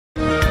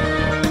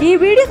ఈ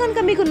వీడియో కనుక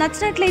మీకు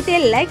నచ్చినట్లయితే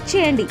లైక్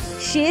చేయండి,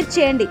 షేర్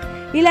చేయండి.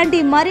 ఇలాంటి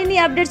మరిన్ని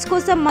అప్డేట్స్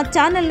కోసం మా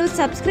ఛానల్ను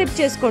సబ్స్క్రైబ్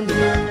చేసుకోండి.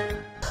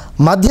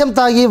 మద్యం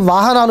తాగి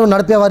వాహనాలు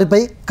నడిపే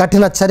వారిపై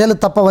కఠిన చర్యలు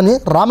తప్పవని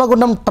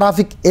రామగుండం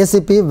ట్రాఫిక్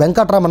ఏసీపీ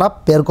వెంకటరమణ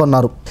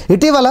పేర్కొన్నారు.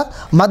 ఇటీవల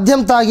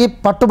మద్యం తాగి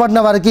పట్టుబడిన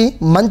వారికి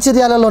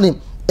మంచిర్యాలలోని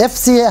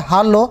FCA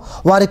హాల్లో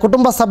వారి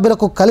కుటుంబ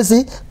సభ్యులకు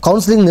కలిసి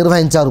కౌన్సిలింగ్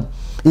నిర్వహించారు.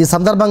 ఈ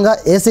సందర్భంగా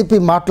ఏసీపీ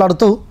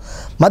మాట్లాడుతూ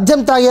మద్యం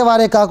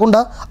తాగేవారే కాకుండా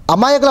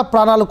అమాయకుల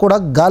ప్రాణాలు కూడా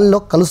గాలిలో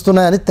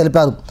కలుస్తున్నాయని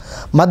తెలిపారు.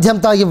 మద్యం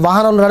తాగి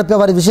వాహనాలు నడిపే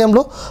వారి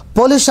విషయంలో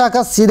పోలీస్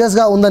శాఖ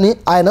సీరియస్గా ఉందని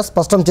ఆయన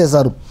స్పష్టం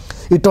చేశారు.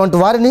 ఇటువంటి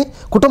వారిని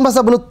కుటుంబ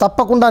సభ్యులు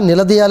తప్పకుండా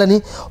నిలదీయాలని,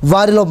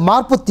 వారిలో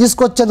మార్పు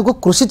తీసుకొచ్చేందుకు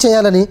కృషి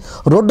చేయాలని,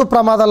 రోడ్డు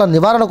ప్రమాదాల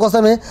నివారణ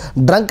కోసమే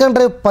డ్రంక్ అండ్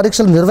డ్రైవ్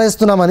పరీక్షలు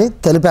నిర్వహిస్తున్నామని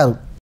తెలిపారు.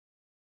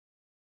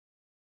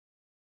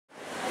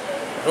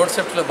 రోడ్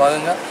సేఫ్టీలో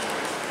భాగంగా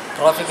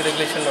ట్రాఫిక్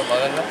రెగ్యులేషన్లో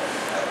భాగంగా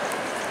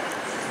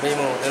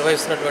మేము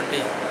నిర్వహిస్తున్నటువంటి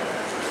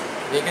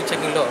వెహికల్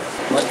చెకింగ్లో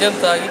మద్యం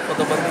తాగి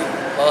కొంతమంది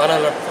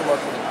వాహనాలు నడుపుతూ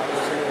మాకు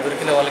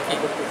దొరికిన వాళ్ళకి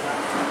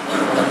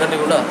అందరినీ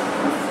కూడా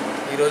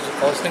ఈరోజు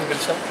కౌన్సిలింగ్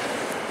పిలిచాం.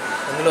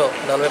 అందులో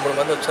 43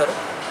 మంది వచ్చారు.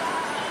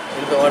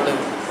 ఇందులో వాళ్ళు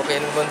ఒక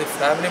 8 మంది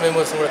ఫ్యామిలీ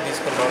మెంబర్స్ని కూడా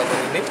తీసుకొని రావడం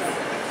జరిగింది.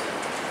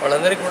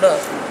 వాళ్ళందరికీ కూడా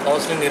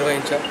కౌన్సిలింగ్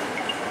నిర్వహించాం.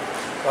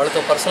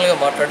 వాళ్ళతో పర్సనల్గా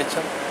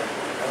మాట్లాడించాం.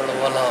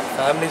 వాళ్ళ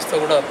ఫ్యామిలీస్తో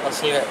కూడా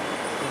పర్సనల్గా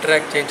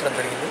ఇంటరాక్ట్ చేయించడం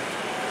జరిగింది.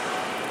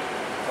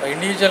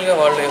 ఇండివిజువల్గా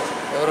వాళ్ళు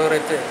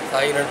ఎవరెవరైతే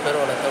తాగి నడిపారో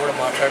వాళ్ళంతా కూడా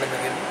మాట్లాడడం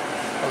జరిగింది.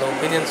 వాళ్ళ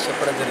ఒపీనియన్స్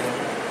చెప్పడం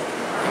జరిగింది.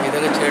 ఈ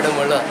విధంగా చేయడం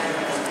వల్ల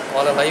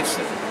వాళ్ళ లైఫ్స్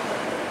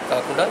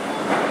కాకుండా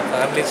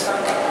ఫ్యామిలీస్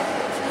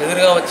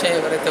ఎదురుగా వచ్చే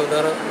ఎవరైతే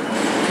ఉన్నారో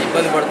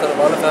ఇబ్బంది పడతారో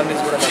వాళ్ళ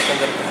ఫ్యామిలీస్ కూడా నష్టం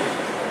జరుగుతుంది.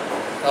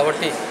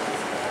 కాబట్టి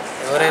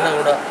ఎవరైనా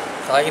కూడా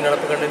తాగి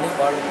నడపకండి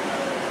వాళ్ళు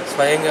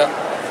స్వయంగా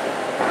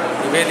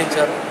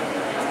నివేదించారు,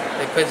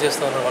 రిక్వెస్ట్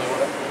చేస్తూ ఉన్నారు. వాళ్ళు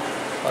కూడా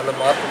వాళ్ళ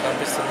మార్పు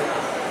కనిపిస్తుంది.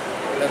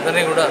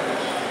 వీళ్ళందరినీ కూడా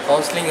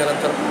కౌన్సిలింగ్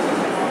అనంతరం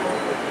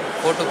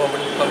కోర్టు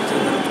పంపించడం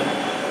జరుగుతుంది.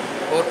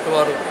 కోర్టు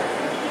వారు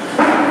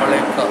వాళ్ళ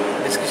యొక్క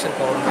డిస్కషన్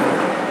పవర్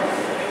ఉంటుంది.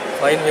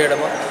 ఫైన్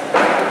వేయడమా,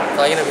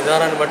 తాగిన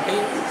విధానాన్ని బట్టి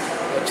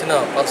వచ్చిన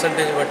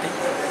పర్సంటేజ్ బట్టి,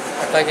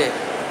 అట్లాగే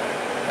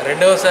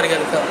రెండవసారి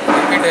కనుక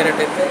రిపీట్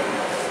అయినట్టయితే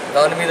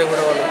దాని మీద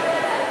కూడా వాళ్ళు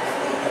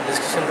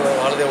డిస్కషన్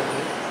వాళ్ళదే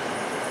ఉంటుంది.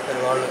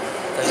 మరి వాళ్ళు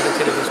తగిన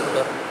చర్య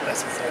తీసుకుంటారు.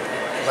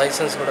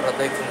 లైసెన్స్ కూడా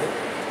రద్దవుతుంది.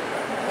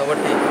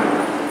 కాబట్టి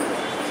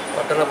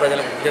పట్టణ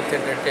ప్రజలకు విజ్ఞప్తి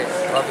ఏంటంటే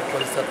ట్రాఫిక్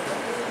పోలీస్ తరఫున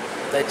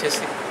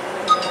దయచేసి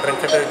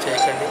డ్రంక్ అండ్ డ్రైవ్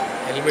చేయకండి,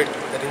 హెల్మెట్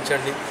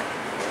ధరించండి,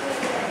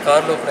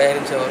 కారులో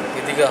ప్రయాణించేవారు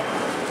విధిగా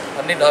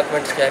అన్ని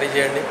డాక్యుమెంట్స్ క్యారీ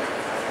చేయండి,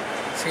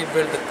 సీట్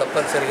బెల్ట్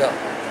తప్పనిసరిగా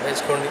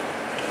వేసుకోండి,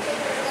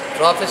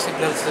 ట్రాఫిక్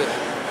సిగ్నల్స్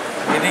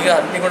విధిగా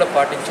అన్నీ కూడా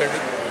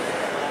పాటించండి,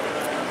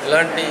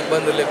 ఎలాంటి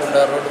ఇబ్బందులు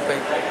లేకుండా రోడ్డుపై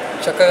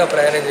చక్కగా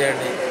ప్రయాణం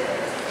చేయండి.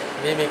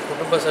 మీ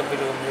కుటుంబ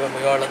సభ్యులు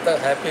మీ వాళ్ళంతా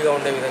హ్యాపీగా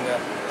ఉండే విధంగా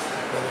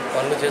మేము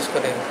పనులు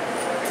చేసుకొని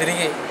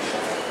తిరిగి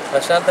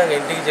ప్రశాంతంగా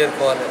ఇంటికి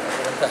చేరుకోవాలి,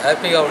 అంతా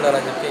హ్యాపీగా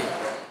ఉండాలని చెప్పి.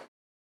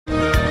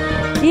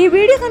 ఈ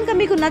వీడియో కనుక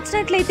మీకు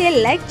నచ్చినట్లయితే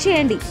లైక్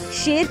చేయండి,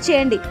 షేర్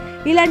చేయండి.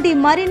 ఇలాంటి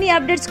మరిన్ని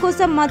అప్డేట్స్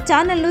కోసం మా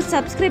ఛానల్ను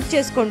సబ్స్క్రైబ్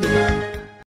చేసుకోండి.